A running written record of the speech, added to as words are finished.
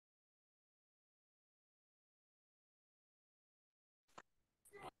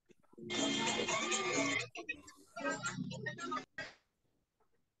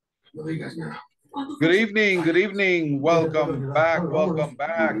Good evening, good evening. Welcome back, welcome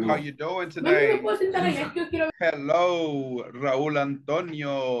back. How you doing today? Hello, Raul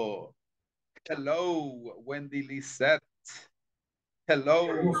Antonio. Hello, Wendy Lisette.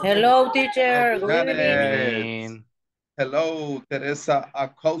 Hello. Hello, teacher. Good Janet. evening. Hello, Teresa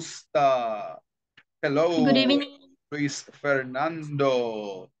Acosta. Hello, Good evening. Luis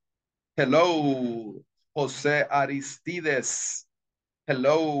Fernando. Hello, Jose Aristides.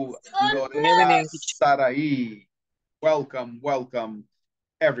 Hello, Good Lorena evening, teacher. Sarai. Welcome, welcome,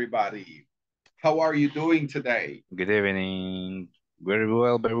 everybody. How are you doing today? Good evening. Very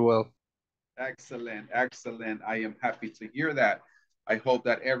well, very well. Excellent, excellent. I am happy to hear that. I hope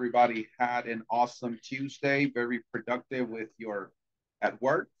that everybody had an awesome Tuesday, very productive with your at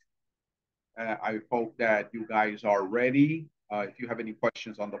work. I hope that you guys are ready. If you have any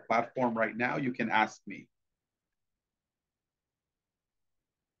questions on the platform right now, you can ask me.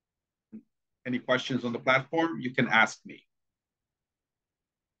 Any questions on the platform, you can ask me.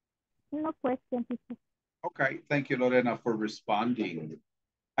 No question, teacher. Okay, thank you, Lorena, for responding.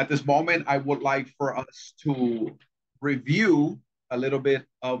 At this moment, I would like for us to review a little bit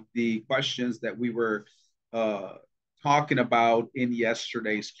of the questions that we were talking about in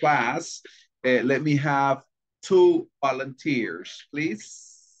yesterday's class. Let me have 2 volunteers,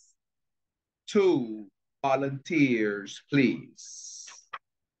 please. 2 volunteers, please.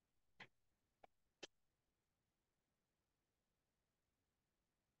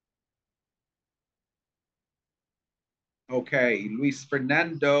 Okay, Luis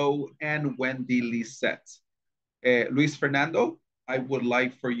Fernando and Wendy Lisette. Luis Fernando, I would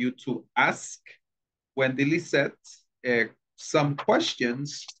like for you to ask Wendy Lisette some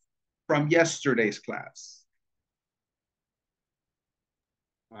questions from yesterday's class.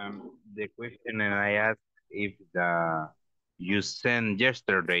 The question I asked if you sent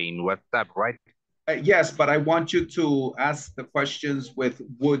yesterday in WhatsApp, right? Yes, but I want you to ask the questions with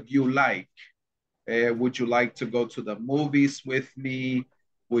would you like? Would you like to go to the movies with me?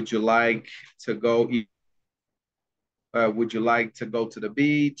 Would you like to go eat? Would you like to go to the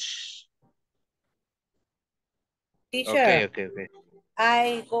beach? Teacher, okay.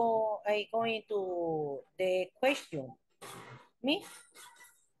 I going to the question, me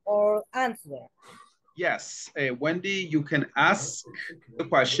or answer? Yes, Wendy, you can ask the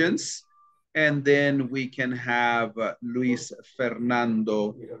questions and then we can have Luis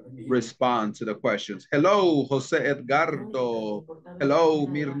Fernando respond to the questions. Hello, Jose Edgardo. Hello,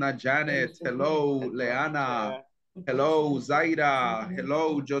 Mirna Janet. Hello, Leana. Hello, Zaira.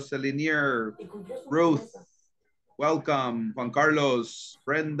 Hello, Jocelyn. Ruth. Welcome, Juan Carlos,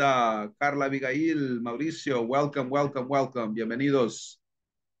 Brenda, Carla Abigail, Mauricio. Welcome, welcome, welcome. Bienvenidos.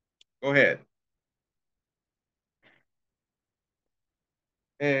 Go ahead.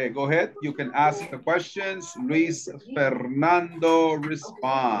 Go ahead. You can ask the questions. Luis Fernando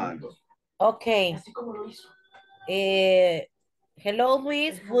respond. Okay. Hello,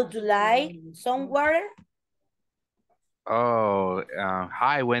 Luis. Would you like some water? Oh,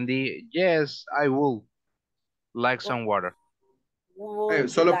 hi, Wendy. Yes, I will like some water.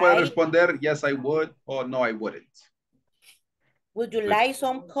 Solo puede responder, yes, I would, or no, I wouldn't. Would you like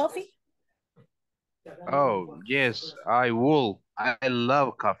some coffee? Oh, yes, I will. I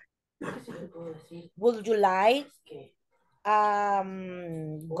love coffee. Would you like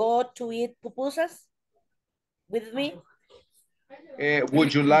go to eat pupusas with me?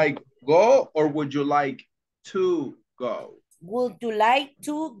 Would you like go or would you like to go? Would you like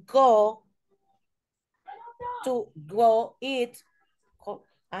to go eat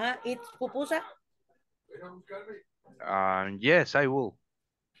pupusa? Yes, I will.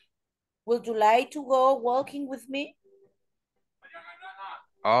 Would you like to go walking with me?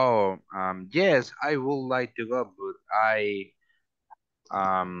 Oh, yes, I would like to go, but I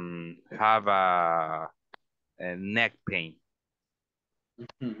have a neck pain.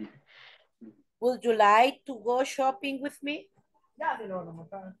 Would you like to go shopping with me?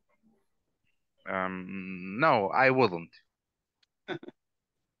 No, I wouldn't.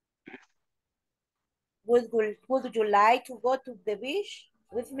 Would you like to go to the beach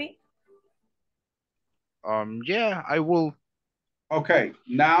with me? Yeah, I will. Okay,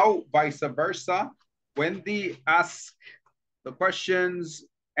 now vice versa. Wendy ask the questions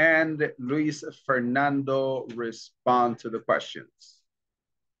and Luis Fernando respond to the questions.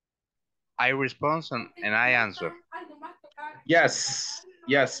 I respond and I answer. Yes,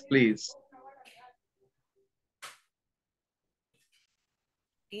 yes, please.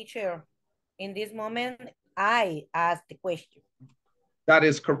 Teacher, in this moment, I ask the question. That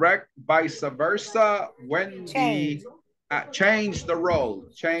is correct. Vice versa. Wendy, change the role.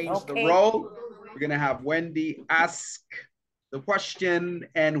 Change the role. We're going to have Wendy ask the question,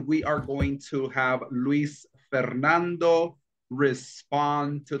 and we are going to have Luis Fernando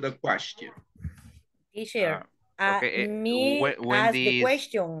respond to the question. Teacher, okay. me ask the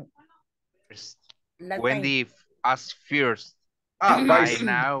question. Wendy ask first. Vice,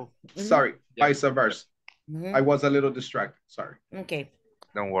 now. Sorry, vice versa. I was a little distracted. Sorry. Okay.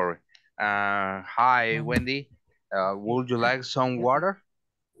 Don't worry. Hi, Wendy. Would you like some water?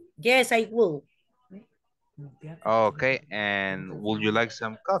 Yes, I will. Okay. And would you like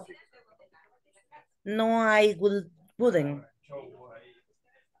some coffee? No, I wouldn't.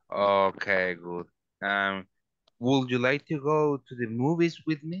 Okay, good. Would you like to go to the movies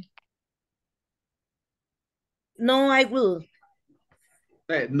with me? No, I will.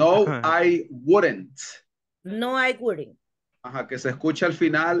 No, I wouldn't. No, I wouldn't. Ajá, que se escucha al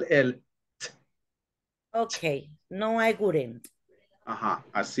final el Okay, no, I wouldn't. Ajá,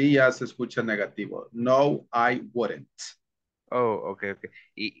 así ya se escucha negativo. No, I wouldn't. Oh, okay, okay.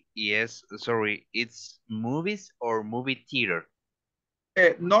 Yes, sorry, it's movies or movie theater?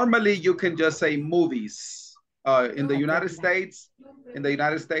 Normally, you can just say movies. In the United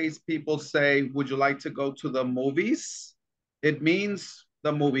States, people say, "Would you like to go to the movies?" It means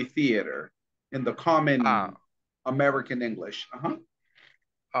the movie theater in the common American English.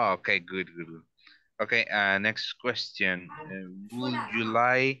 Oh, okay, good, good, good. Okay, next question. Would you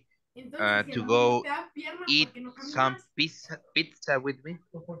like to go eat some pizza with me?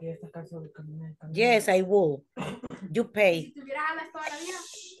 Yes, I will. You pay.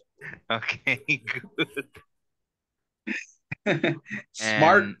 Okay, good.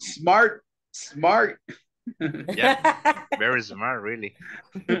 Smart. Yeah, very smart, really.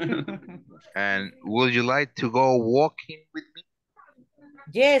 And would you like to go walking with me?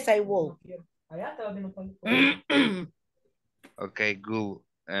 Yes, I will. Okay, good.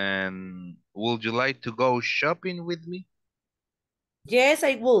 And would you like to go shopping with me? Yes,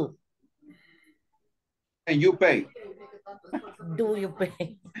 I will. And you pay. Do you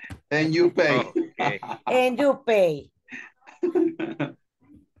pay? And you pay. Okay. And you pay.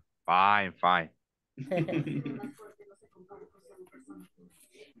 Fine, fine.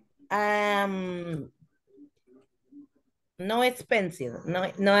 No expensive.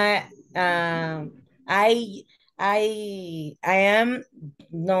 I am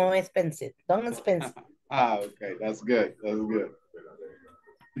no expensive. Don't expensive. Okay, that's good. That's good.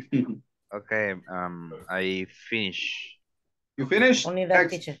 Okay, I finish. You finished? Only that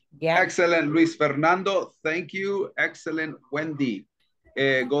teacher. Yeah. Excellent, Luis Fernando. Thank you. Excellent, Wendy.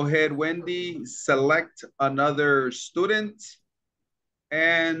 Go ahead, Wendy. Select another student.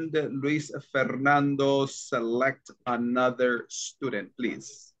 And Luis Fernando, select another student,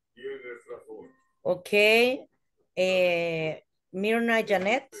 please. Okay. Mirna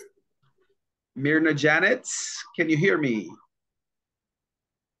Janet. Mirna Janet, can you hear me?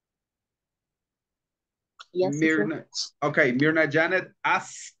 Yes, Mirna. Okay, Mirna Janet,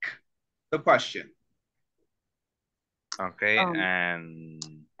 ask the question. Okay, and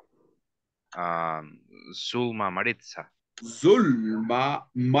Zulma Maritza. Zulma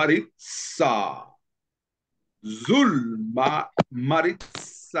Maritza. Zulma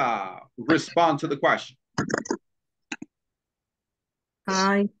Maritza. Respond to the question.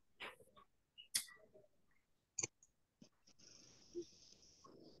 Hi.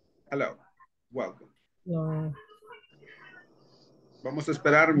 Hello. Welcome. No. Vamos a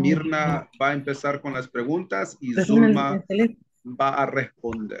esperar. Mirna va a empezar con las preguntas y Zulma va a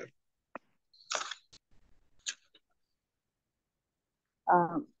responder.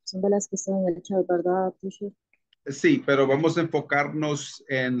 Son de las que están en el chat, ¿verdad, teacher? Sí, pero vamos a enfocarnos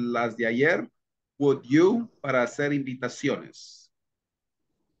en las de ayer. Would you, para hacer invitaciones.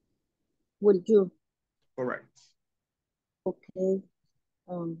 Would you? Correct. Okay.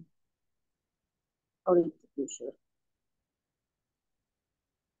 Ahorita, teacher.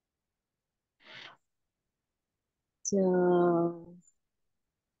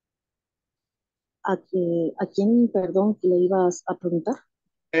 ¿A quién, perdón, le ibas a preguntar?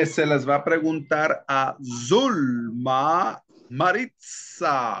 Se las va a preguntar a Zulma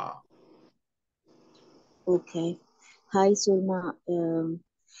Maritza. Okay. Hi, Zulma.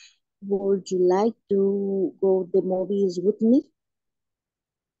 Would you like to go the movies with me?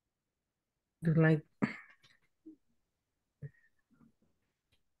 Like,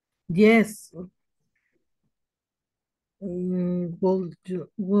 yes. Would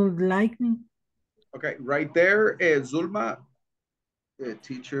like me. Okay, right there, Zulma.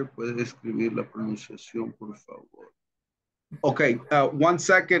 Teacher, ¿puede escribir la pronunciación, por favor? Okay, 1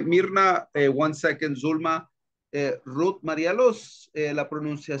 second, Mirna, 1 second, Zulma. Ruth Marielos, la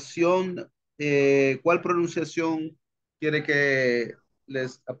pronunciación, ¿cuál pronunciación quiere que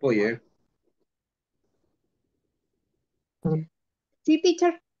les apoye? Sí,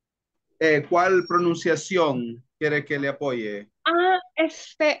 teacher. ¿Cuál pronunciación quiere que le apoye?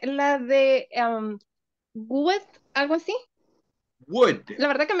 La de would, algo así. Would. La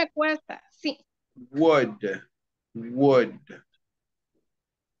verdad que me cuesta, sí. Would.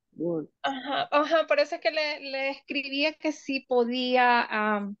 Ajá, por eso es que le escribía que sí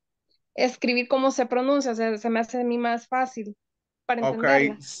podía escribir cómo se pronuncia, o sea, se me hace a mí más fácil para Okay,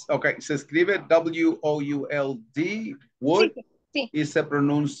 entenderla. okay, se escribe W-O-U-L-D, would, Sí, sí. y se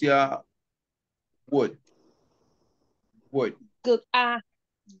pronuncia would. Would. Good.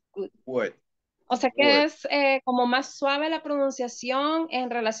 Good. Would. O sea que es como más suave la pronunciación en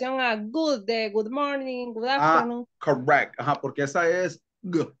relación a good, de good morning, good afternoon. Correct. Ajá, porque esa es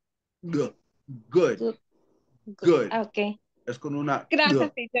good. Good. Ok. Es con una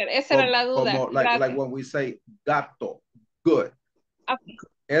Gracias, teacher. Esa era la duda. como like Gracias. when we say gato. Good. Okay.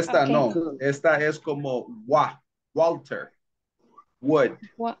 Esta Okay. no. Esta es como Walter. Would.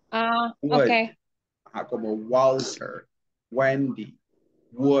 Okay. Ajá, como Walter. Wendy.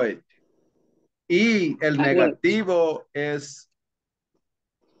 Would. Y el negativo es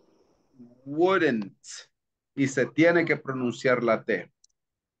wouldn't. Y se tiene que pronunciar la T.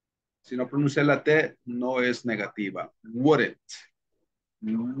 Si no pronuncia la T, no es negativa. Wouldn't.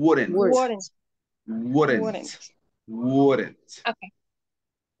 Wouldn't. Okay.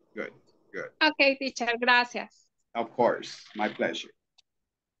 Good. Okay, teacher. Gracias. Of course. My pleasure.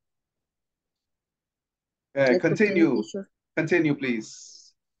 Let's Continue. teacher. Continue,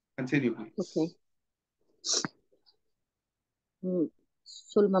 please. Okay.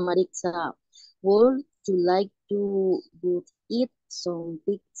 Sulma Maritza, would you like to eat some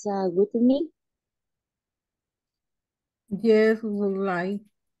pizza with me? Yes, would like.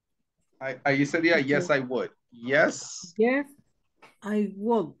 Ahí sería yes, I would. Yes. Yes, I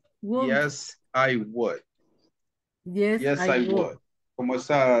would. Yes, I would. Yes, I would. Como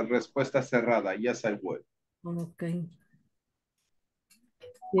esa respuesta cerrada. Yes, I would. Okay.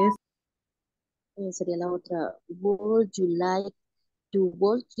 Yes. Sería la otra. Would you like to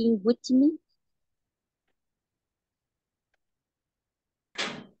working with me?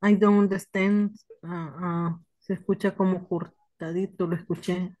 I don't understand. Se escucha como cortadito, lo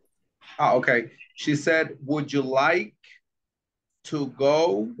escuché. Okay. She said, would you like to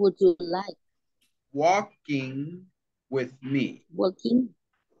go Would you like walking with me? walking?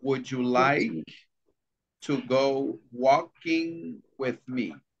 Would you like to go walking with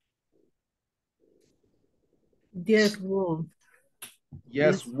me? Yes, would.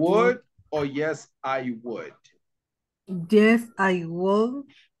 Yes, would or yes, I would? Yes, I would.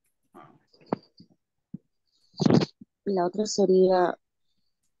 La otra sería,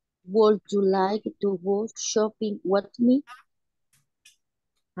 would you like to go shopping with me?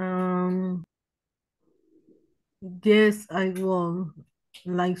 Yes, I would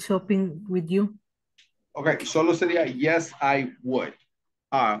like shopping with you. Okay, solo sería yes, I would.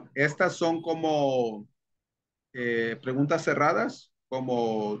 Estas son como preguntas cerradas,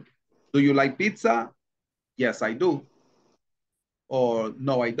 como do you like pizza? Yes, I do. Or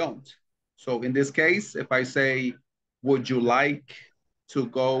no, I don't. So in this case, if I say, would you like to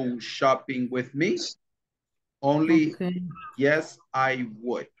go shopping with me? Only yes, I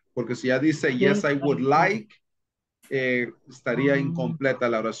would. Porque si ya dice yes, I would like, estaría incompleta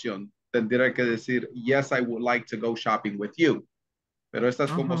la oración. Tendría que decir yes, I would like to go shopping with you. Pero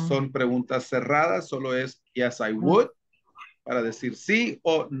estas como son preguntas cerradas, solo es yes, I would para decir sí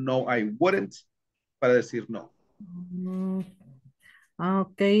o no, I wouldn't para decir no.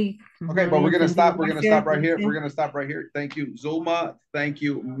 Okay. Okay, but we're gonna stop right here. We're gonna stop right here. Thank you, Zulma. Thank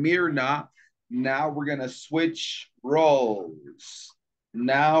you, Mirna. Now we're gonna switch roles.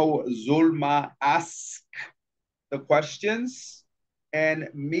 Now Zulma asks the questions and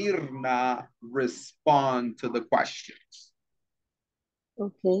Mirna respond to the questions.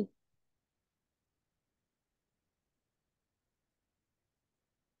 Okay.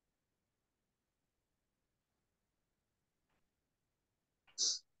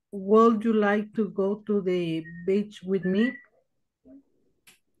 Would you like to go to the beach with me?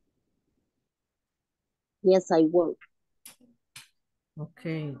 Yes, I would.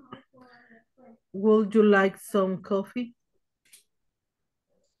 Okay. Would you like some coffee?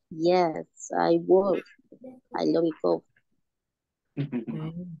 Yes, I would. I love coffee.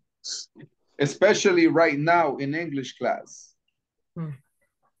 Okay. Especially right now in English class.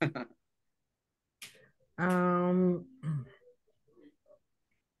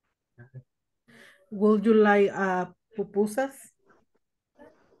 Would you like pupusas?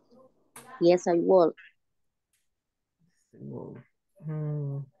 Yes, I will.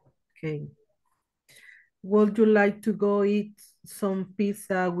 Okay. Would you like to go eat some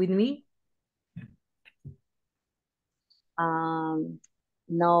pizza with me?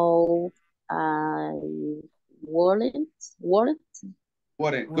 No, I wouldn't. Wouldn't.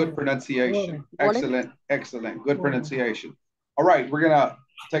 Wouldn't. Good pronunciation. Wouldn't. Excellent. Excellent. Good pronunciation. All right, we're gonna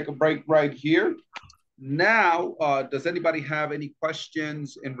take a break right here. Now, does anybody have any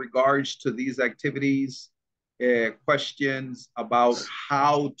questions in regards to these activities? Questions about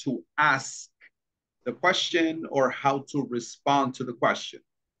how to ask the question or how to respond to the question?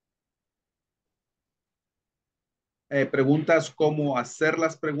 ¿Preguntas cómo hacer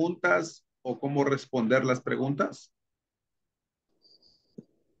las preguntas o cómo responder las preguntas?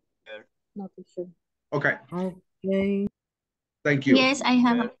 Not too sure. Okay. Okay. Thank you. Yes, I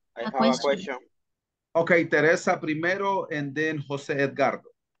have a question. Okay, Teresa primero and then José Edgardo.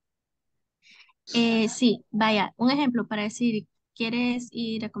 Sí, vaya, un ejemplo para decir, ¿quieres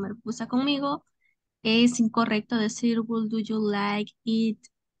ir a comer pupusa conmigo? Es incorrecto decir, would you like eat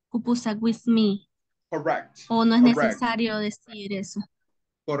pupusa with me? Correct. O no es Correct. necesario decir eso.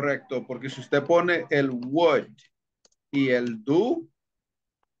 Correcto, porque si usted pone el would y el do,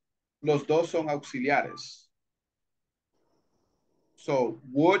 los dos son auxiliares. So,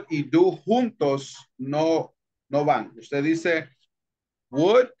 would y do juntos no van. Usted dice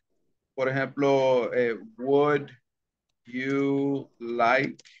would, por ejemplo, would you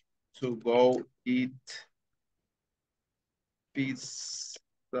like to go eat pizza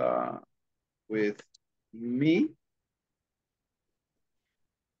with me?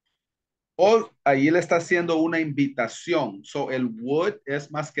 O ahí le está haciendo una invitación. So, el would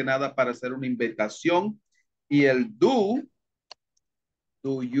es más que nada para hacer una invitación. Y el do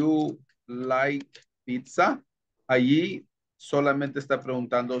you like pizza? Allí solamente está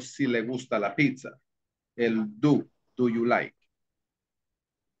preguntando si le gusta la pizza. El do you like?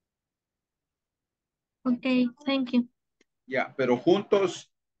 Ok, thank you. Ya, pero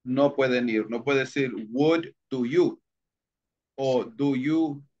juntos no pueden ir. No puede decir would do you o do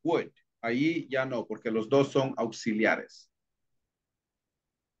you would. Ahí ya no, porque los dos son auxiliares.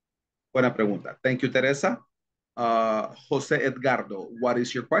 Buena pregunta. Thank you, Teresa. José Edgardo, what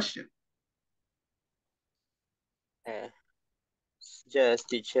is your question? Yes,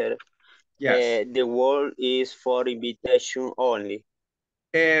 teacher. Yes. The word is for invitation only.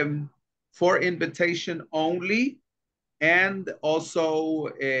 For invitation only, and also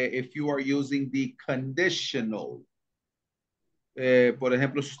if you are using the conditional. Por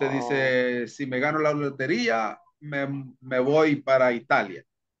ejemplo, si usted dice, si me gano la lotería, me voy para Italia.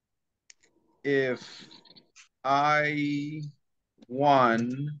 If I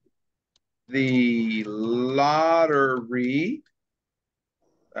won the lottery,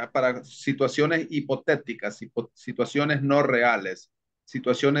 para situaciones hipotéticas, situaciones no reales,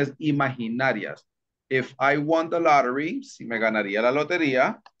 situaciones imaginarias. If I won the lottery, si me ganaría la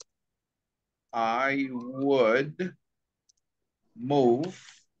lotería, I would move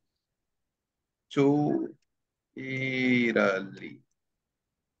to Italy.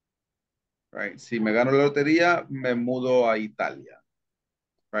 Right. Si me gano la lotería, me mudo a Italia.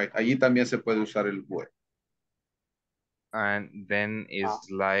 Right. Allí también se puede usar el would. And then is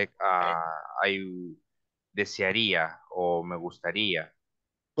like I desearía o me gustaría.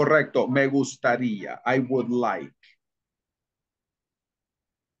 Correcto, me gustaría. I would like.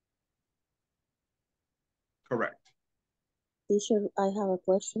 Correct. Teacher, I have a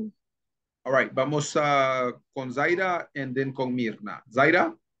question. All right, vamos con Zaira and then con Mirna.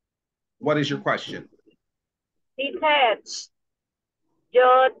 Zaira, what is your question? Teacher,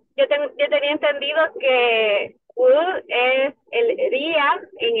 yo tenía entendido que would es el ría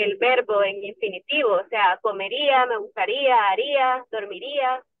en el verbo, en infinitivo, o sea, comería, me gustaría, haría,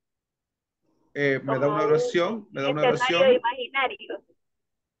 dormiría. ¿Me da una oración? ¿Me da una Escenario oración? imaginario.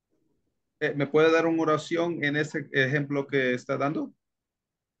 ¿Me puede dar una oración en ese ejemplo que está dando?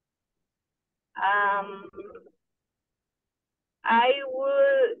 I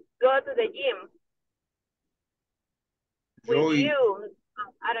would go to the gym. With you.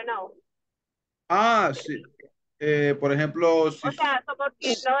 I don't know. Sí. Por ejemplo, si... O sea, como que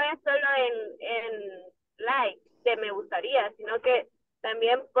no es solo en like, de me gustaría, sino que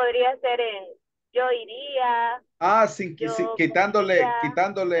también podría ser en yo iría. Sí, yo quitándole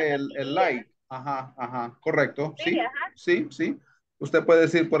el like. Ajá, correcto. Sí, ajá. Sí. Usted puede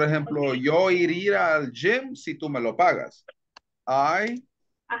decir, por ejemplo, yo iría al gym si tú me lo pagas. I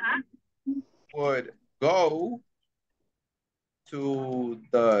would go to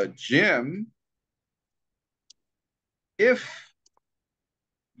the gym if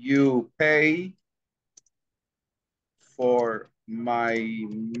you pay for my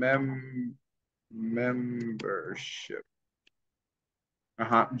membership.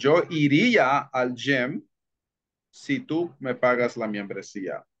 Ajá. Yo iría al gym si tú me pagas la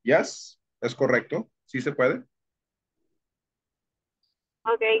membresía. Yes, es correcto. Sí se puede.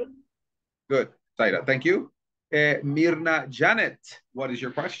 Okay. Good. Zaira, thank you. Mirna Janet, what is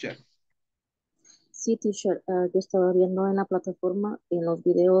your question? Sí, teacher, yo estaba viendo en la plataforma, en los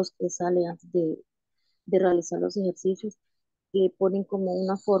videos que salen antes de realizar los ejercicios, que ponen como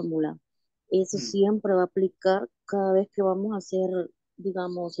una fórmula. Eso siempre va a aplicar cada vez que vamos a hacer,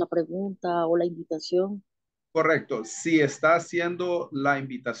 digamos, la pregunta o la invitación. Correcto. Si está haciendo la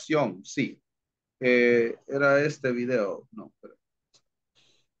invitación, sí. Era este video. No, pero...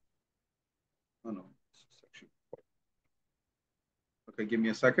 Oh, no. Okay, give me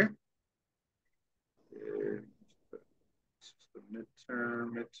a second.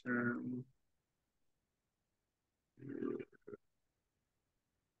 Midterm.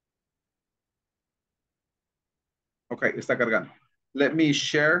 Okay, está cargando. Let me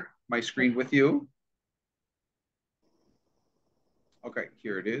share my screen with you. Okay,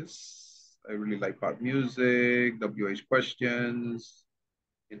 here it is. I really like pop music, WH questions,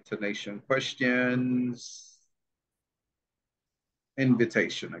 intonation questions,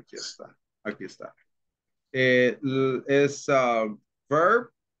 invitation. Aquí está. Aquí está. Es verb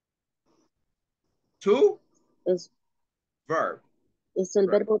to Es, verb. es el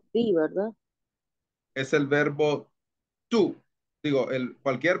Right. verbo be, ¿verdad? Es el verbo to. Digo,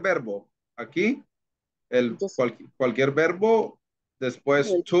 cualquier verbo. Aquí, cualquier verbo,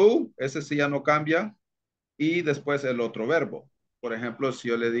 después to, ese sí ya no cambia, y después el otro verbo. Por ejemplo, si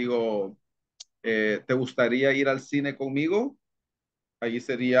yo le digo, ¿te gustaría ir al cine conmigo? Allí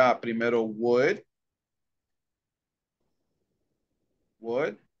sería primero would,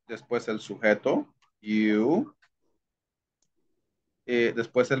 después el sujeto, you,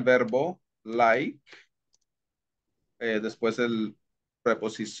 después el verbo like, después el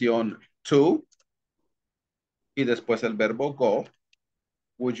preposición to, y después el verbo go.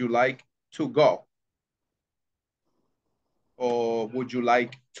 Would you like to go? Or would you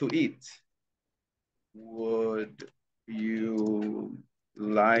like to eat? Would you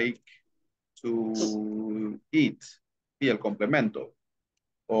like to eat? Y el complemento.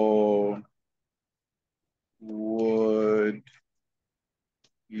 Or would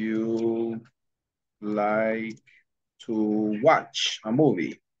you like to watch a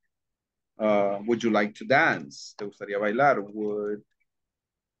movie? Would you like to dance? ¿Te gustaría bailar? Would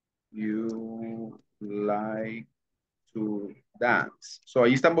you like to dance? So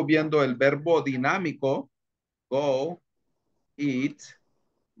ahí estamos viendo el verbo dinámico, go, eat,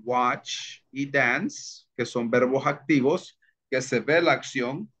 watch y dance, que son verbos activos, que se ve la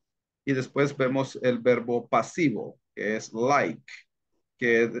acción, y después vemos el verbo pasivo, que es like,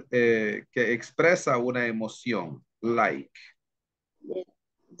 que expresa una emoción, like.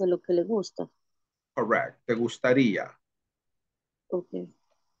 De lo que le gusta. Correct, te gustaría. Ok.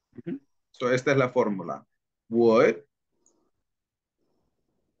 So esta es la fórmula. Would,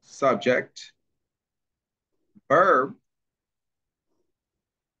 subject, verb,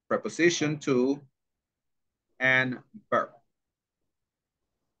 preposition to, and verb.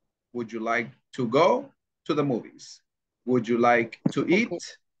 Would you like to go to the movies? Would you like to eat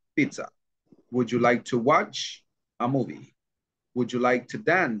pizza? Would you like to watch a movie? Would you like to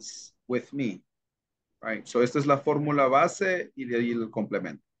dance with me? Right. So esta es la fórmula base y de ahí el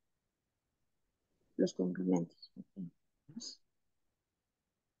complemento. Los complementos. Okay.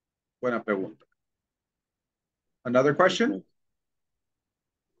 Buena pregunta. Another question?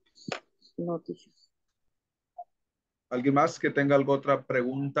 No, teacher. ¿Alguien más que tenga alguna otra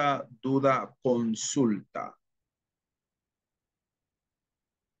pregunta, duda, consulta?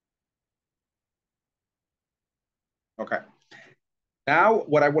 Okay. Now,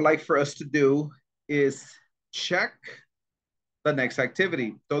 what I would like for us to do is check the next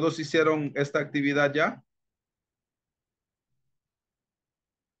activity. ¿Todos hicieron esta actividad ya?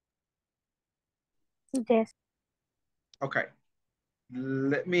 Yes. Okay.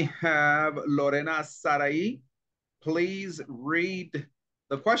 Let me have Lorena Sarai please read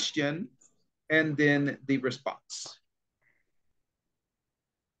the question and then the response.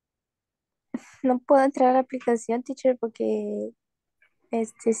 No puedo entrar a la aplicación, teacher, porque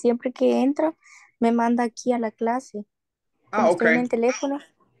siempre que entro me manda aquí a la clase. Como estoy en Okay. el teléfono.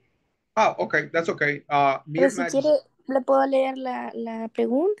 Okay, that's okay. Pero si quiere, le puedo leer la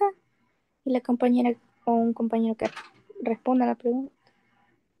pregunta y la compañera o un compañero que responda a la pregunta.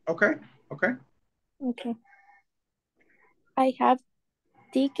 Okay. Okay. I have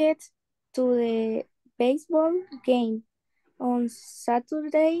tickets to the baseball game on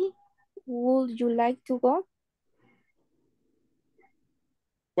Saturday. Would you like to go?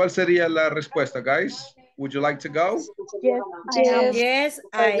 ¿Cuál sería la respuesta, guys? Would you like to go? Yes, Yes,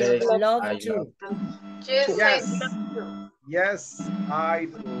 I love I love to. Yes, I Yes. Yes,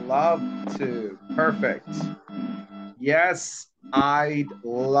 I'd love to. Perfect. Yes, I'd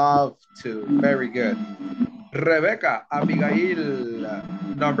love to. Very good. Rebecca, Abigail,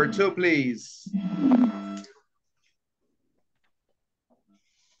 number 2, please.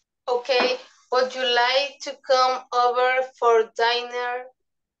 Okay, would you like to come over for dinner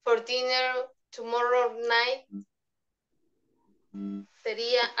tomorrow night?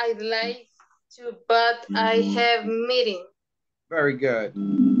 Sería I'd like to, but I have meeting. Very good.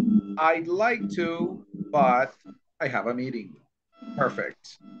 I'd like to, but I have a meeting.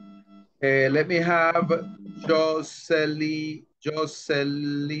 Perfect. Let me have Joceliner.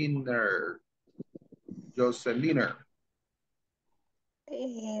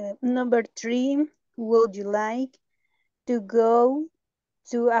 Number 3, would you like to go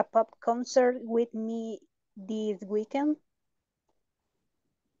to a pop concert with me this weekend?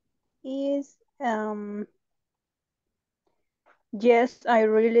 Is yes, I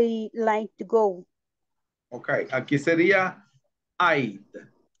really like to go. Ok, aquí sería I'd,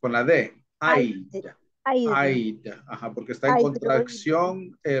 con la D. I'd. Ajá, porque está en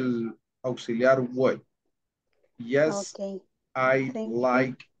contracción el auxiliar would. Yes, okay. I'd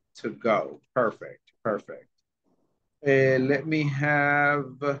like to go. Perfect, perfect. Let me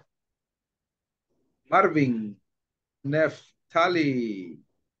have Marvin Neftali.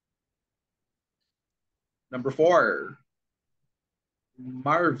 Number 4.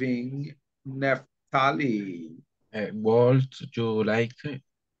 Marvin Neftali. Would you like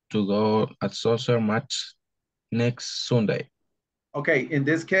to go at soccer match next Sunday? Okay, in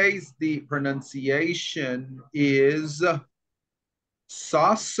this case, the pronunciation is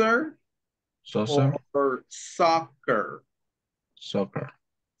saucer or soccer. Soccer.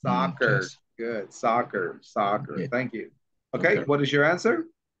 Yes. Good. Soccer. Yeah. Thank you. Okay, what is your answer?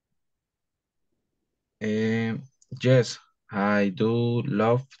 Yes, I do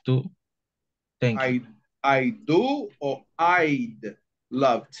love to. Thank you. I do or I'd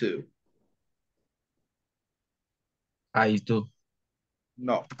love to? I do.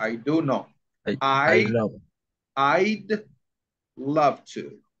 No, I do not. I love. I'd love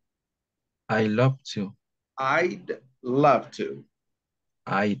to. I love to. I'd love to.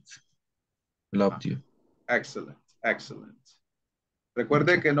 I'd love to. Excellent, excellent.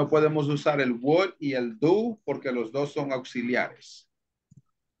 Recuerde que no podemos usar el would y el do porque los dos son auxiliares.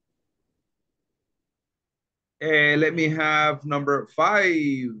 Let me have number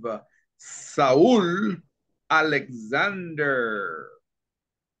 5. Saul Alexander.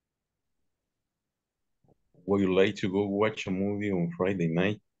 Would you like to go watch a movie on Friday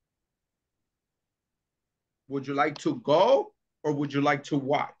night? Would you like to go or would you like to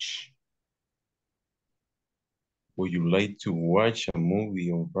watch? Would you like to watch a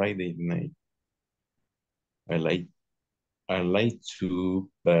movie on Friday night? I like to,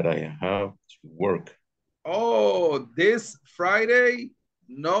 but I have to work. Oh, this Friday,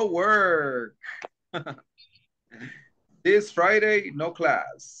 no work. This Friday, no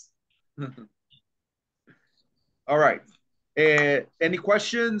class. All right. Any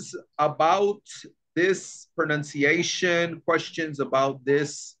questions about this pronunciation? Questions about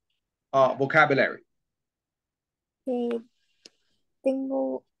this vocabulary? I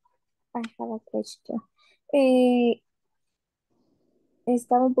have a question.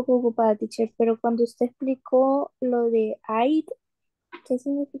 Estaba un poco ocupada, teacher, pero cuando usted explicó lo de I'd, ¿qué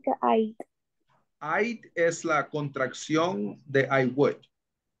significa I'd? I'd es la contracción de I would.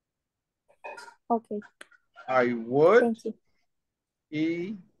 Okay. I would. Thank you.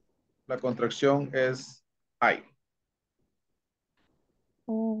 Y la contracción es I.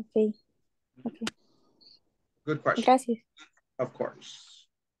 Okay. Okay. Good question. Gracias. Of course.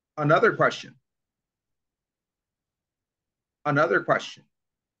 Another question. Another question.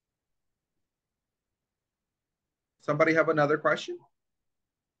 Somebody have another question?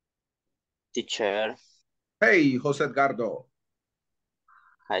 Teacher. Hey, Jose Edgardo.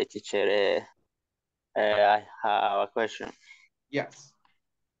 Hi, teacher. I have a question. Yes.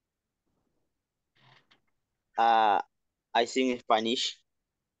 I sing Spanish.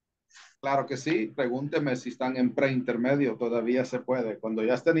 Claro que sí. Pregúnteme si están en preintermedio. Todavía se puede. Cuando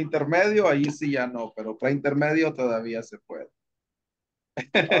ya estén en intermedio, ahí sí ya no. Pero preintermedio todavía se puede.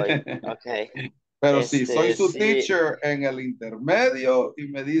 Okay. Pero si soy su teacher en el intermedio y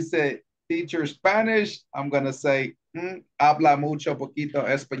me dice, teacher Spanish, I'm going to say, habla mucho poquito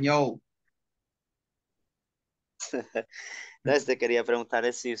español. Entonces te quería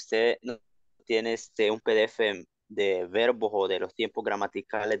preguntar si usted no tiene un PDF de verbos o de los tiempos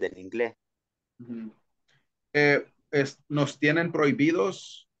gramaticales del inglés. Nos tienen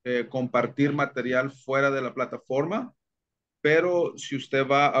prohibidos compartir material fuera de la plataforma, pero si usted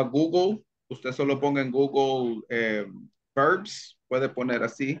va a Google, usted solo ponga en Google verbs, puede poner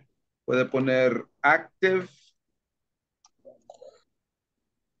así, puede poner active,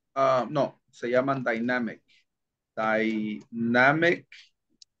 no, se llaman dynamic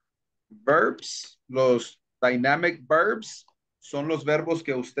verbs. Los dynamic verbs son los verbos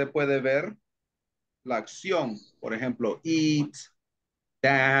que usted puede ver la acción. Por ejemplo, eat,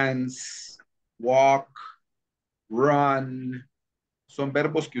 dance, walk, run. Son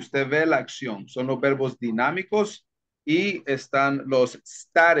verbos que usted ve la acción. Son los verbos dinámicos y están los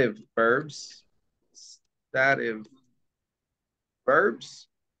stative verbs. Stative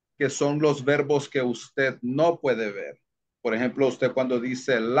verbs, que son los verbos que usted no puede ver. Por ejemplo, usted cuando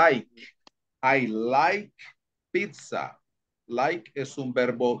dice like, I like pizza. Like es un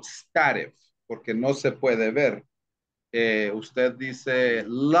verbo stative porque no se puede ver. Usted dice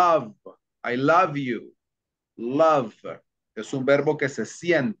love, I love you. Love es un verbo que se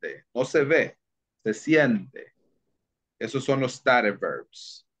siente, no se ve, se siente. Esos son los stative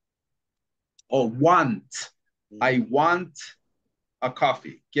verbs. O want, I want a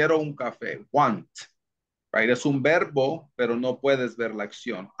coffee. Quiero un café. Want. Right? Es un verbo, pero no puedes ver la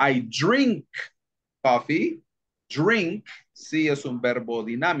acción. I drink coffee. Drink sí es un verbo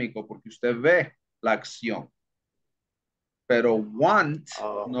dinámico porque usted ve la acción. Pero want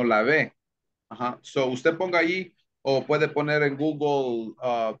no la ve. Ajá. So usted ponga ahí o puede poner en Google,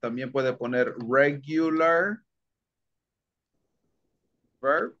 también puede poner regular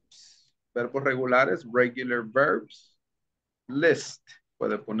verbs, verbos regulares, regular verbs, list,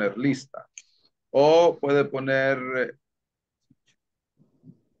 puede poner lista. O puede poner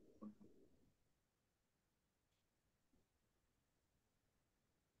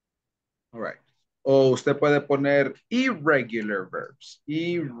all right. O usted puede poner irregular verbs.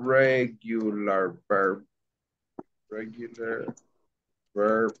 Irregular verb. Regular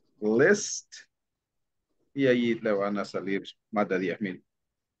verb list. Y allí le van a salir más de 10,000.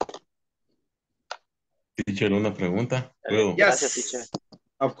 Teacher, una pregunta. ¿Puedo? Gracias, teacher.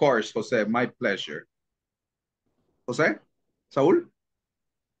 Of course, José. My pleasure. José? ¿Saúl?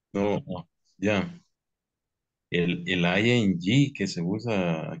 No, ya. El ing que se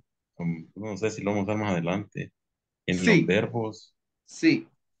usa, no sé si lo vamos a usar más adelante, en los verbos. Sí.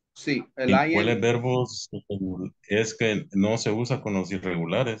 El ¿En ing. cuáles verbos es que no se usa con los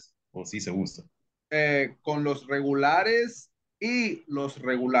irregulares o sí se usa? Con los regulares y los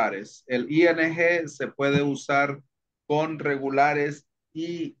regulares. El ing se puede usar con regulares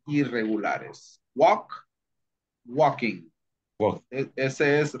y irregulares. Walk, walking. Walk.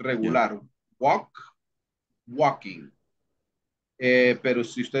 Ese es regular. Yeah. Walk, walking. Pero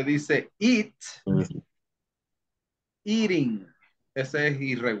si usted dice eat, eating, ese es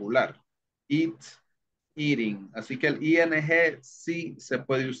irregular. Eat, eating. Así que el ing sí se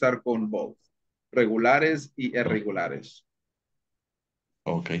puede usar con both. Regulares y irregulares.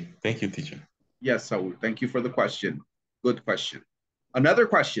 Okay, thank you, teacher. Yes, Saul, thank you for the question. Good question. Another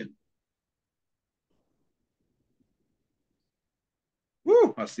question.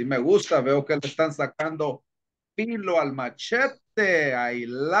 Así me gusta, veo que le están sacando filo al machete. I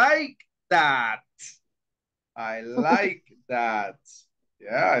like that. I like that.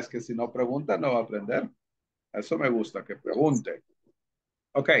 Yeah, es que si no pregunta no va a aprender. Eso me gusta, que pregunte.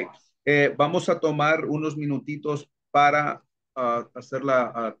 Ok, vamos a tomar unos minutitos para hacer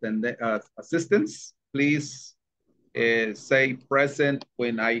la assistance. Please say present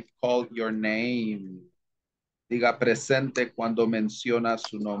when I call your name. Diga presente cuando menciona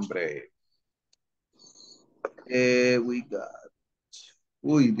su nombre. We got.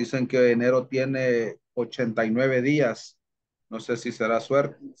 Uy, dicen que enero tiene 89 días. No sé si será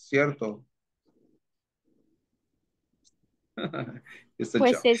cierto.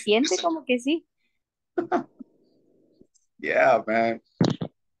 Pues se siente como que sí. Yeah, man.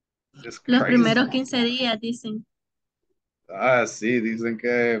 Los primeros 15 días, dicen. Sí, dicen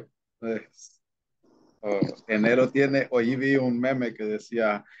que enero tiene, hoy vi un meme que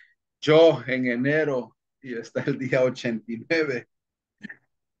decía, yo en enero, y está el día 89.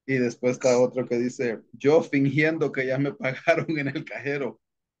 Y después está otro que dice, yo fingiendo que ya me pagaron en el cajero,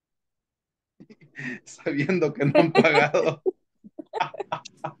 sabiendo que no han pagado.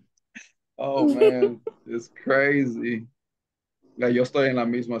 Oh, man, it's crazy. Ya yo estoy en la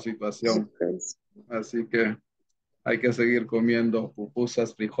misma situación. Así que hay que seguir comiendo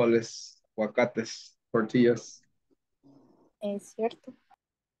pupusas, frijoles, aguacates, tortillas. Es cierto.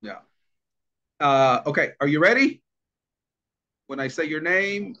 Yeah. Okay, are you ready? When I say your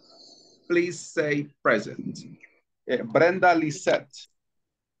name, please say present. Brenda Lisette.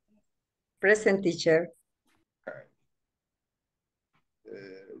 Present, teacher. Okay.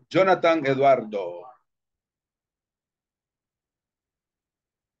 Jonathan Eduardo.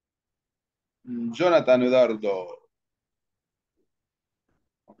 Jonathan Eduardo.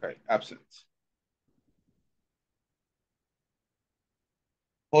 Okay, absent.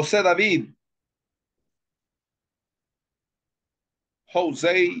 José David.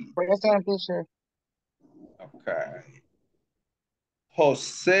 Jose. Present, teacher. Okay.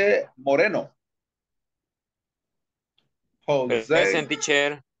 José Moreno. Jose. Present,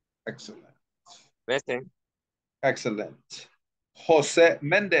 teacher. Excellent. Present. Excellent. Jose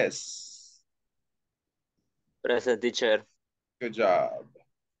Mendez. Present, teacher. Good job.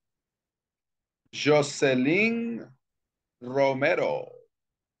 Jocelyn Romero.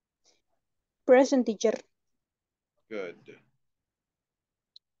 Present, teacher. Good.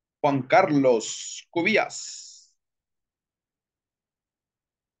 Juan Carlos Cubillas.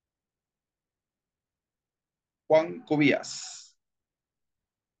 Juan Cubillas.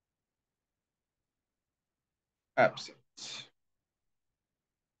 Absent.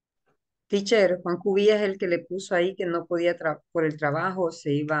 Teacher, Juan Cubilla es el que le puso ahí que no podía por el trabajo,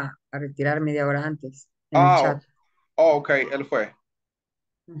 se iba a retirar media hora antes en el chat. Oh, ok, él fue.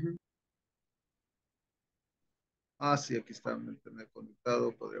 Ujú. Ah, sí, aquí está mi internet conectado.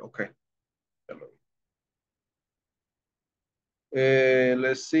 Ok. Ya lo vi.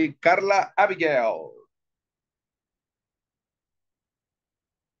 Let's see. Carla Abigail.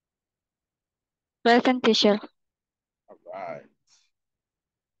 Present, teacher. All right.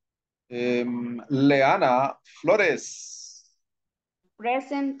 Leana Flores.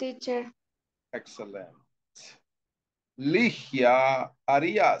 Present, teacher. Excellent. Ligia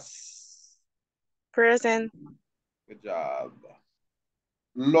Arias. Present. Good job.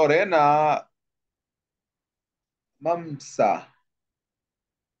 Lorena Mamsa.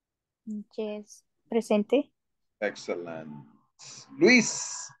 Yes. Presente. Excellent.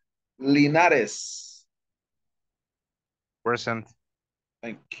 Luis Linares. Present.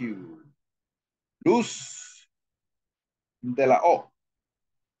 Thank you. Luz de la O.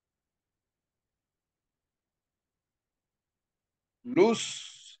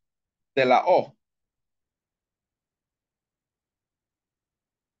 Luz de la O.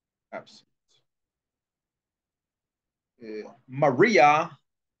 Absent. Maria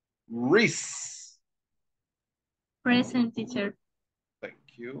Reese. Present, teacher. Thank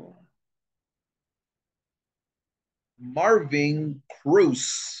you. Marvin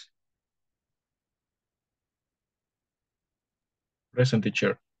Cruz. Present,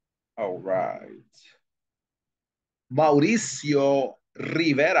 teacher. All right. Mauricio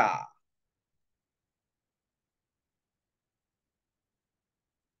Rivera.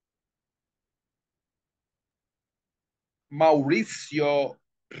 Mauricio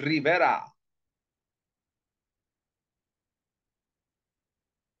Rivera.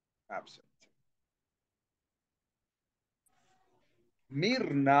 Absent.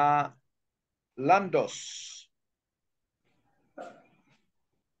 Mirna Landos.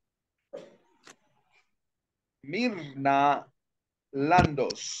 Mirna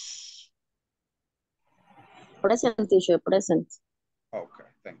Landos. Present, teacher, present. Okay,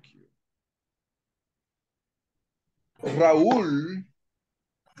 thank you. Raúl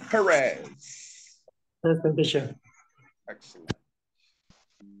Perez. Present, teacher. Excellent.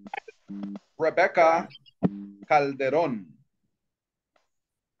 Rebecca Calderon.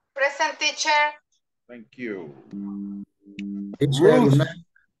 Present, teacher. Thank you. Teacher, Ruth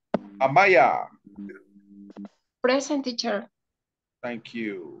Amaya. Present, teacher. Thank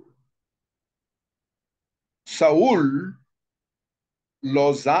you. Saúl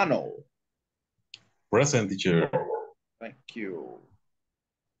Lozano. Present, teacher. Thank you.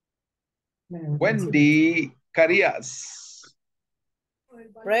 Wendy Carías.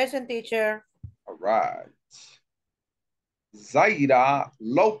 Present, teacher. All right. Zaira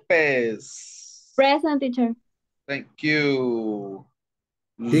Lopez. Present, teacher. Thank you.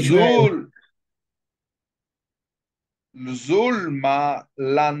 Teacher. Zulma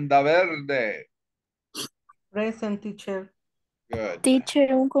Landaverde. Present, teacher. Good.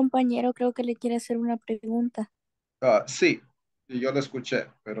 Teacher, un compañero creo que le quiere hacer una pregunta. Sí, yo lo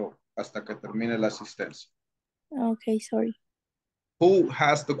escuché, pero hasta que termine la asistencia. Okay, sorry. Who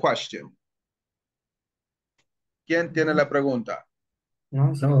has the question? ¿Quién tiene la pregunta?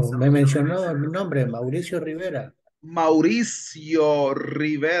 No, no, me mencionó mi nombre, Mauricio Rivera. Mauricio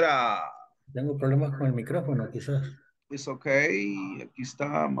Rivera. Tengo problemas con el micrófono, quizás. It's okay. Aquí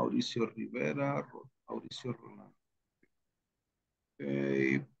está Mauricio Rivera. Mauricio Rolando.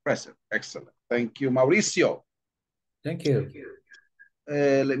 Okay. Present. Excellent. Thank you, Mauricio. Thank you.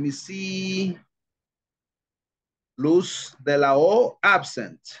 Let me see. Luz de la O,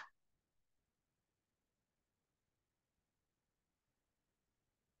 absent.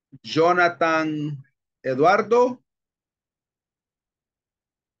 Jonathan Eduardo,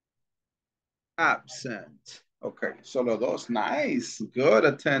 absent. Okay, solo dos. Nice. Good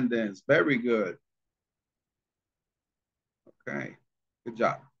attendance. Very good. Okay, good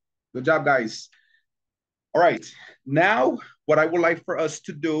job. Good job, guys. All right, now what I would like for us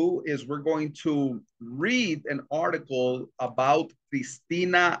to do is we're going to read an article about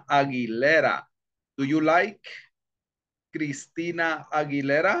Cristina Aguilera. Do you like Cristina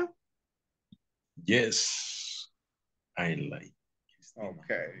Aguilera? Yes, I like.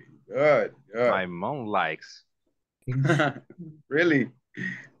 Okay, good, good. My mom likes. Really?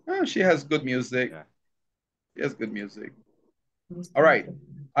 Oh, she has good music. Yeah. She has good music. All right,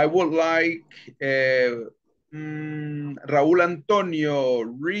 I would like Raúl Antonio,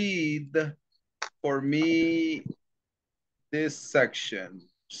 read for me this section.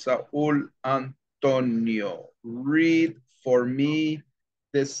 Saúl Antonio, read for me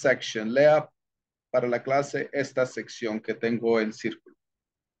this section. Lea para la clase esta sección que tengo en círculo.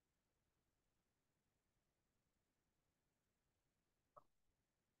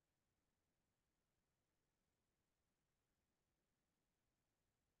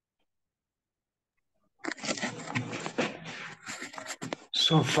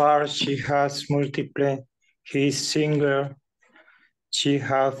 So far, she has multiple hit singles. She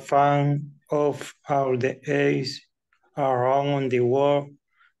has fans of all the ages around the world,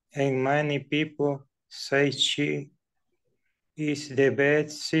 and many people say she is the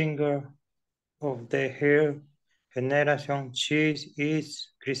best singer of the her generation. She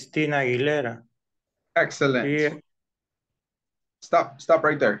is Cristina Aguilera. Excellent. Here, Stop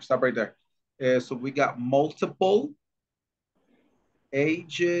right there. Stop right there. So we got multiple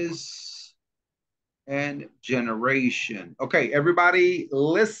ages and generation. Okay, everybody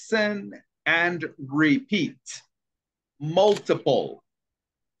listen and repeat. Multiple.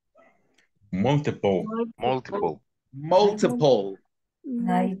 Multiple. Multiple. Multiple.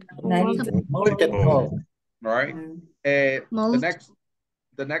 multiple. All right. The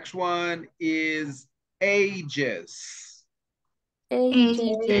next one is ages.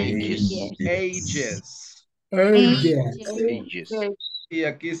 Ages. Ages. Y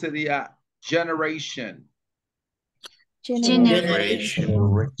aquí sería generation. Generation.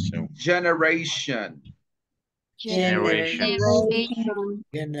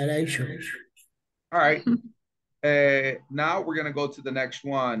 All right. Now we're going to go to the next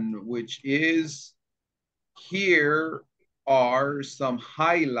one, which is, here are some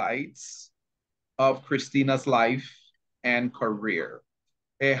highlights of Cristina's life and career.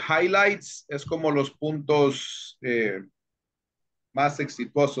 Highlights es como los puntos más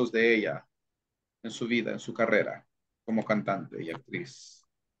exitosos de ella en su vida, en su carrera como cantante y actriz.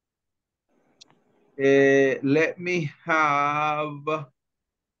 Let me have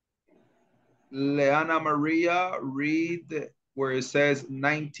Leana Maria read where it says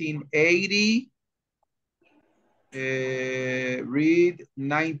 1980. Read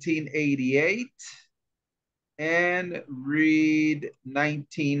 1988 and read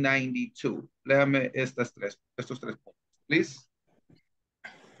 1992. Léame estos tres puntos, please.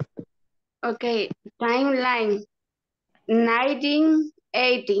 Okay, timeline.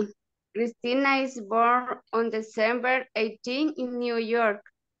 1980. Cristina is born on December 18 in New York.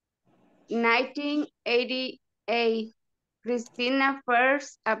 1988. Cristina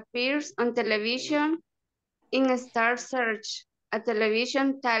first appears on television in Star Search, a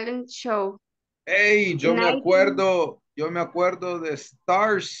television talent show. Hey, yo me acuerdo de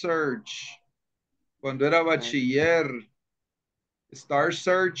Star Search cuando era bachiller. Star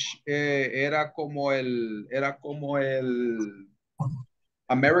Search era como el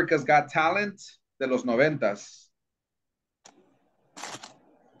America's Got Talent de los 90s.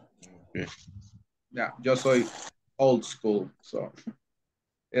 Yeah, yo soy old school, so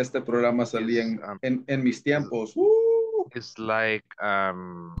este programa salía en mis tiempos. It's like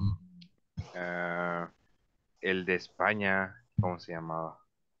el de España, ¿cómo se llamaba?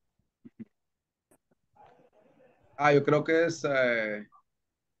 Yo creo que es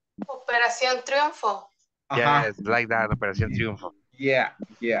Operación Triunfo. Yeah, it's like that, Operación Triunfo. Yeah.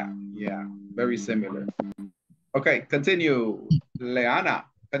 Very similar. Okay, continue. Leana,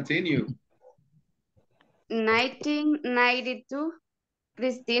 continue. 1992,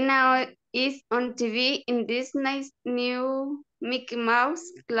 Cristina is on TV in Disney's new Mickey Mouse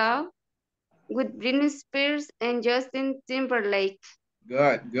Club with Britney Spears and Justin Timberlake.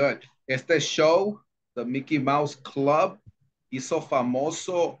 Good, good. Este show, the Mickey Mouse Club, hizo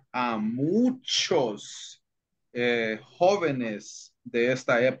famoso a muchos jóvenes de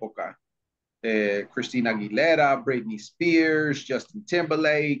esta época. Cristina Aguilera, Britney Spears, Justin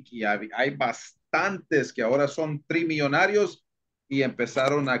Timberlake, y hay bastantes que ahora son trimillonarios y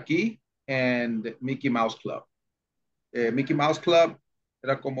empezaron aquí en Mickey Mouse Club. Mickey Mouse Club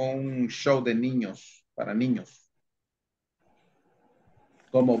era como un show de niños, para niños.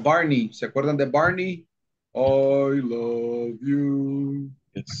 Como Barney, ¿se acuerdan de Barney? I love you,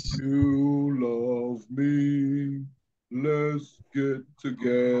 Yes. you love me. Let's get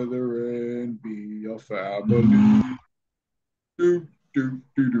together and be a family. Do, do,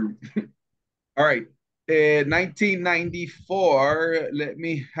 do, do. All right. 1994, let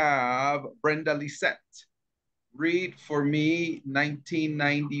me have Brenda Lisette. Read for me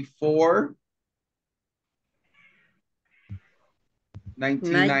 1994,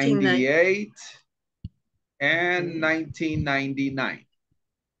 1998, and 1999.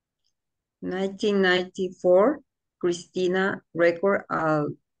 1994, Cristina record I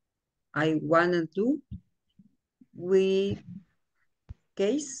Wanna Do with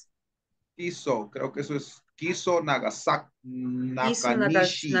Case. Kiso, creo que eso es Kiso Nagasaki. Kiso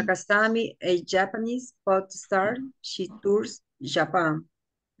Nakasami, a Japanese pop star. She tours Japan.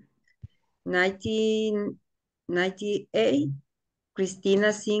 1998,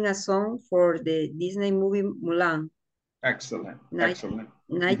 Cristina sing a song for the Disney movie Mulan. Excellent, excellent.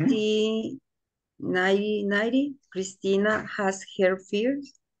 1990, Cristina has her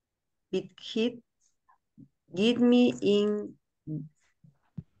fears with hit Give Me in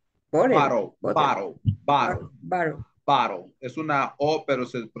Bottle. Bottle. Es una O, pero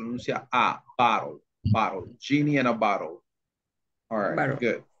se pronuncia A. Bottle. Genie in a bottle. All right, bottle.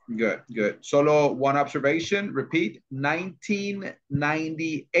 Good. Solo one observation. Repeat.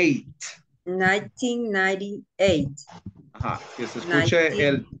 1998. 1998. Ajá. Que se escuche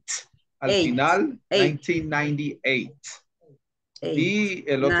el t al final. 1998. Y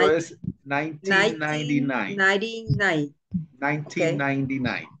el otro es 1999.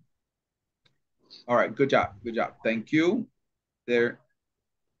 1999. All right, good job. Thank you. There.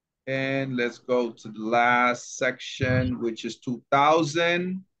 And let's go to the last section, which is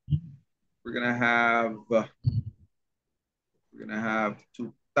 2000. We're gonna have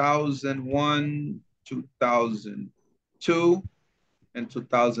 2001, 2002, and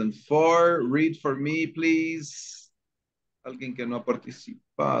 2004. Read for me, please. Alguien que no ha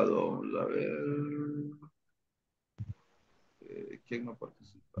participado. A ver. ¿Quién no ha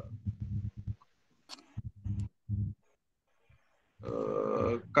participado?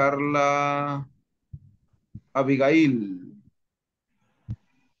 Carla Abigail.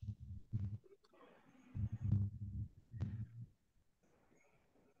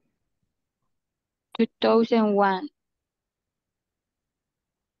 2001.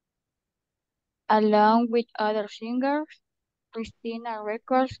 Along with other singers, Cristina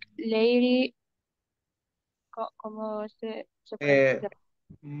records Lady, ¿cómo se pronuncia?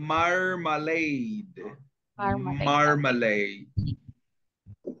 Marmalade.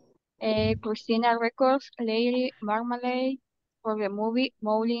 Cristina records Lady Marmalade for the movie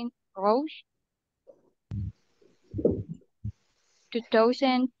Moulin Rouge.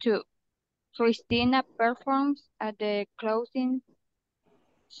 2002. Cristina performs at the closing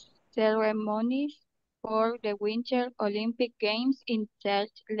ceremonies for the Winter Olympic Games in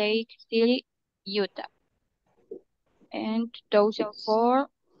Salt Lake City, Utah. And 2004,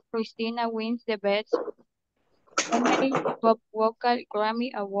 Cristina wins the Best Female Pop Vocal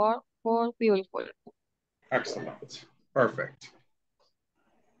Grammy Award for Beautiful. Excellent. Perfect.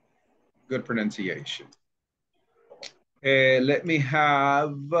 Good pronunciation. Let me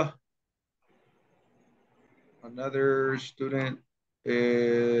have another student.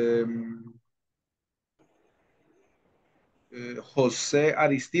 Jose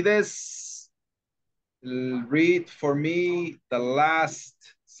Aristides, read for me the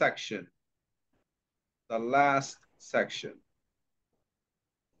last section.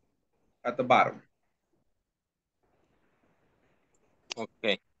 At the bottom.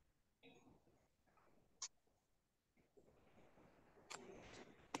 Okay.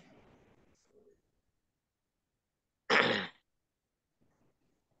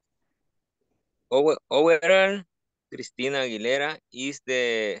 Overall, Cristina Aguilera is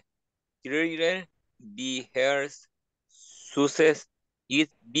the creator, be hers Success is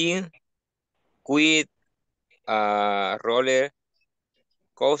being quit roller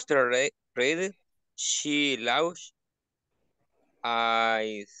coaster ride. She loves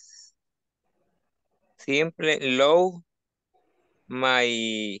I simply love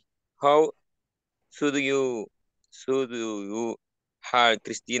my how should you have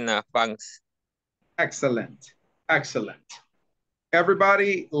Cristina thanks. Excellent. Excellent.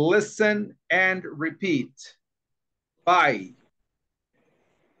 Everybody listen and repeat. Bye.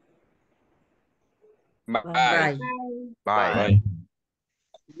 Bye. Bye. Bye. Bye.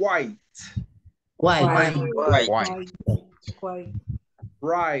 White. White. White. White.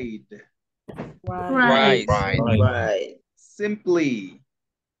 Ride. Right. Right. Bye. Simply.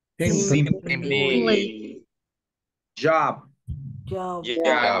 Simply. Job. Job.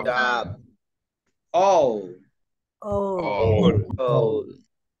 Job. All. Oh. All.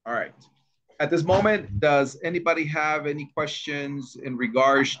 All right. At this moment, does anybody have any questions in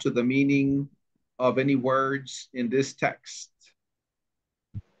regards to the meaning of any words in this text?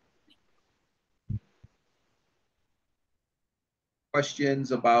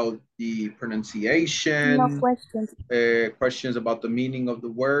 Questions about the No pronunciation, questions. questions about the meaning of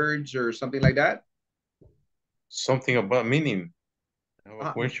the words or something like that? Something about meaning. I have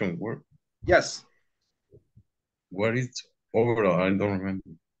a question. Yes. What is overall? I don't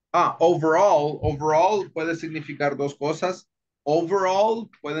remember. Overall puede significar dos cosas. Overall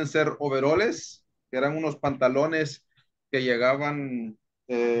pueden ser overoles, que eran unos pantalones que llegaban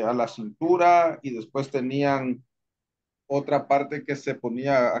a la cintura y después tenían otra parte que se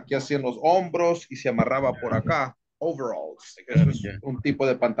ponía aquí hacia los hombros y se amarraba por acá. Overalls. Eso es un tipo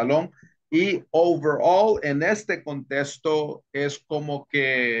de pantalón. Y overall en este contexto es como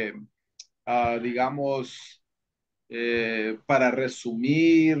que, digamos, para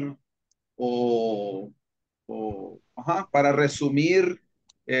resumir para resumir,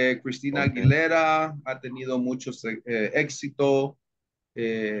 Cristina Aguilera ha tenido mucho éxito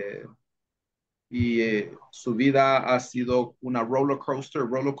y su vida ha sido una roller coaster.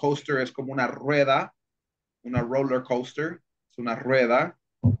 Roller coaster es como una rueda, una roller coaster, es una rueda.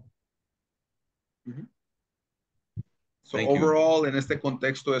 So overall, en este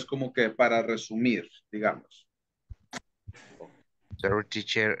contexto es como que para resumir, digamos. Sorry,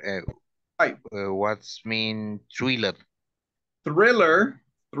 teacher. What's mean thriller? Thriller,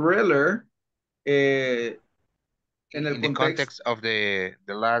 in the context of the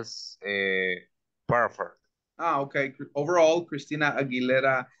last paragraph. Okay. Overall, Cristina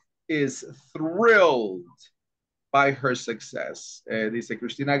Aguilera is thrilled by her success. Dice,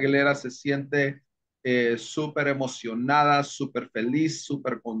 Cristina Aguilera se siente súper emocionada, súper feliz,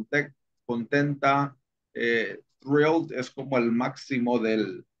 súper contenta. Thrilled es como el máximo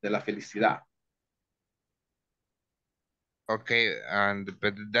de la felicidad. Okay,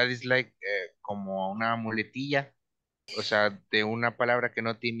 but that is like como una muletilla, o sea, de una palabra que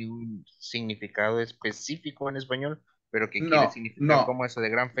no tiene un significado específico en español, pero que quiere significar como eso de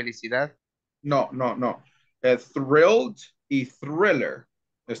gran felicidad. No. Thrilled y thriller.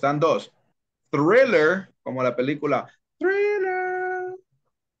 Están dos. Thriller, como la película Thriller.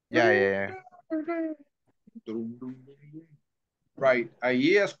 Yeah. Right.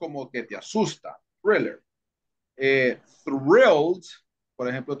 Ahí es como que te asusta. Thriller. Thrilled, por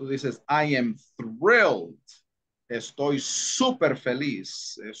ejemplo, tú dices, I am thrilled. Estoy súper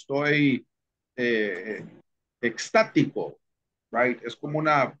feliz. Estoy extático. Right? Es como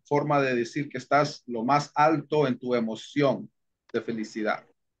una forma de decir que estás lo más alto en tu emoción de felicidad.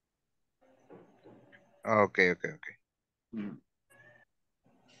 Okay.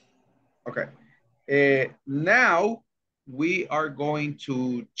 Okay. Now we are going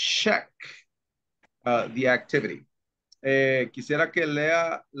to check the activity. Quisiera que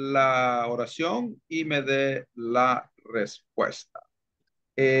lea la oración y me dé la respuesta.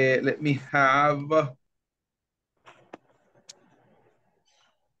 Let me have...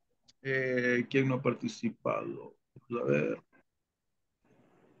 ¿quién no ha participado? Vamos a ver.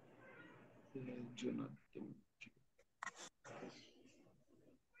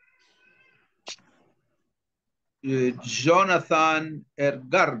 Jonathan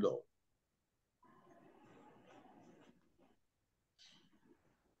Edgardo.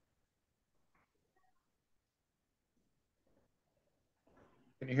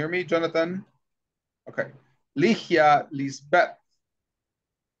 Can you hear me, Jonathan? Okay. Ligia Lisbeth.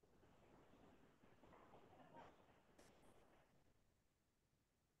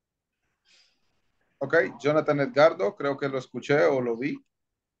 Ok, Jonathan Edgardo, creo que lo escuché o lo vi.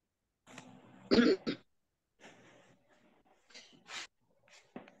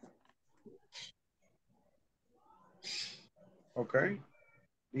 Ok.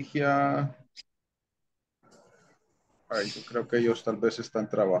 Ligia. Ay, yo creo que ellos tal vez están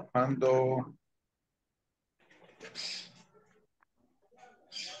trabajando.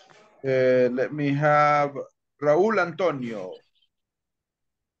 Let me have Raúl Antonio.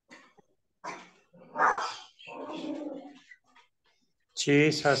 She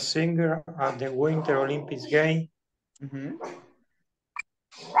is a singer at the Winter Olympics game.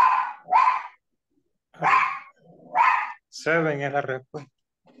 Seven es la respuesta.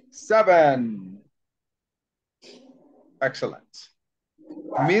 7. Excellent.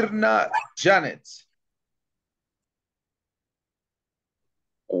 Mirna Janet.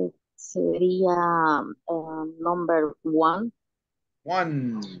 Sería number 1.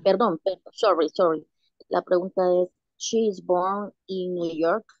 1. Perdón, sorry. La pregunta es, she is born in New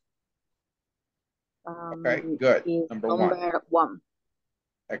York. Okay, good. Number 1.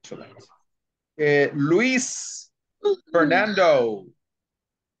 Excellent. Luis Fernando.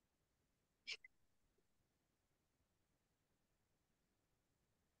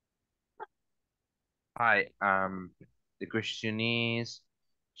 Hi, the question is,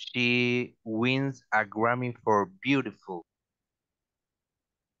 she wins a Grammy for Beautiful.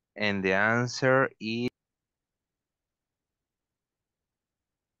 And the answer is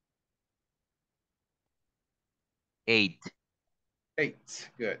 8. 8,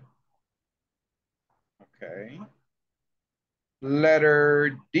 good. Okay.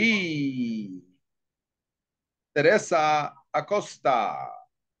 Letter D. Teresa Acosta.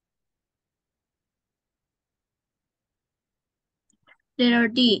 Letter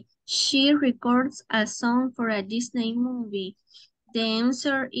D. She records a song for a Disney movie. The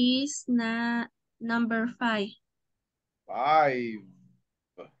answer is number 5. 5.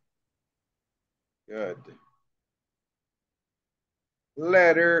 Good.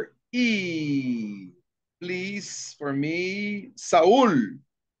 Letter E. Please, for me, Saul.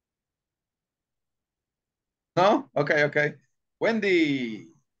 No? Okay. Wendy.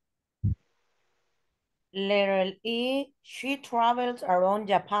 Letter E, she travels around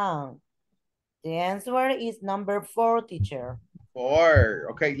Japan. The answer is number 4, teacher. 4.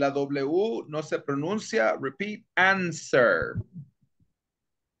 Okay, la W no se pronuncia. Repeat, answer.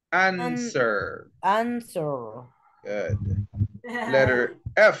 Answer. Answer. Good. Letter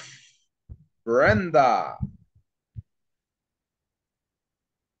F. Brenda.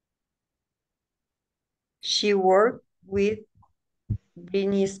 She worked with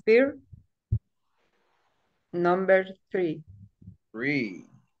Britney Spears. Number 3. 3.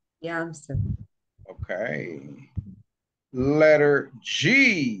 The answer. Okay. Letter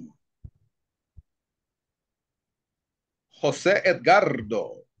G. Jose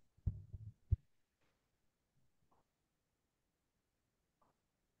Edgardo.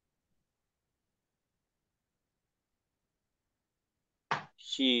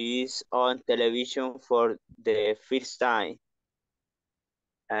 She is on television for the first time.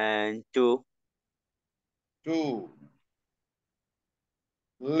 And 2. 2.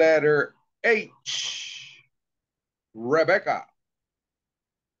 Letter H. Rebecca.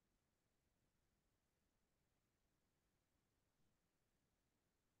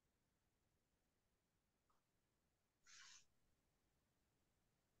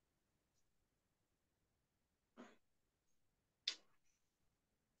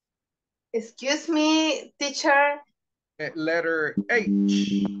 Excuse me, teacher. Letter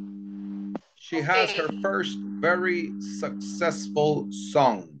H. She has her first very successful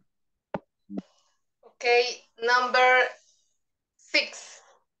song. Okay, number 6.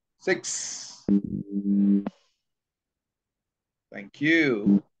 6. Thank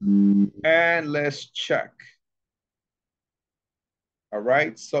you. And let's check. All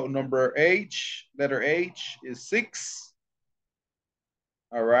right, so number H, letter H is 6.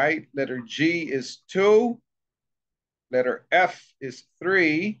 All right, letter G is 2. Letter F is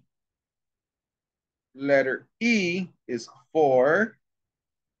 3. Letter E is 4.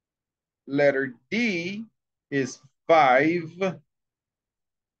 Letter D is 5.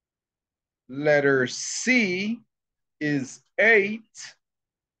 Letter C is 8.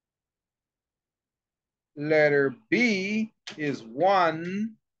 Letter B is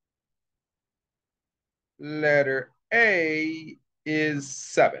 1. Letter A is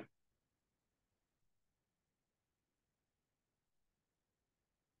 7.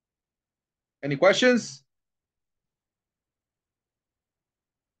 Any questions?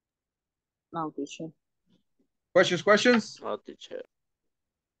 No, teacher. Questions? No, teacher.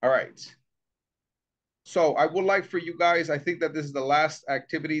 All right. So I would like for you guys, I think that this is the last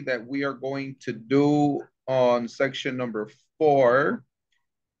activity that we are going to do on section number 4.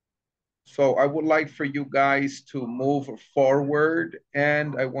 So I would like for you guys to move forward,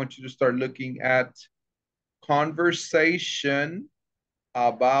 and I want you to start looking at conversation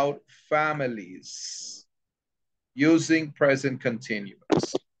about families using present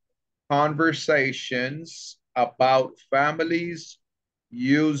continuous. Conversations about families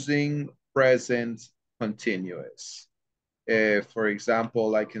using present continuous. For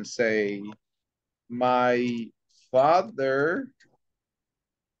example, I can say, my father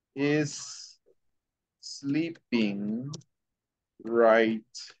is sleeping right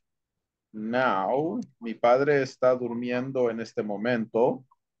now. Mi padre está durmiendo en este momento.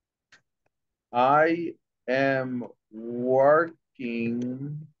 I am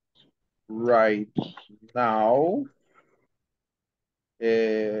working right now.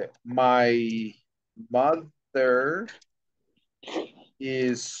 My mother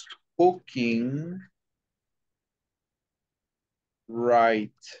is cooking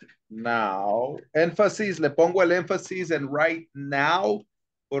right now. Énfasis, le pongo el énfasis en right now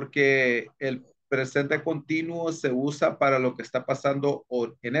porque el presente continuo se usa para lo que está pasando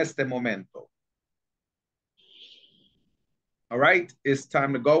en este momento. All right, it's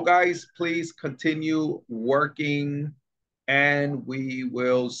time to go, guys. Please continue working, and we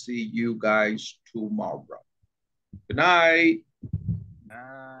will see you guys tomorrow. Good night.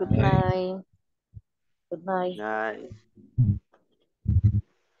 Good night. Good night. Nice.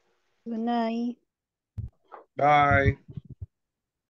 Good night. Bye.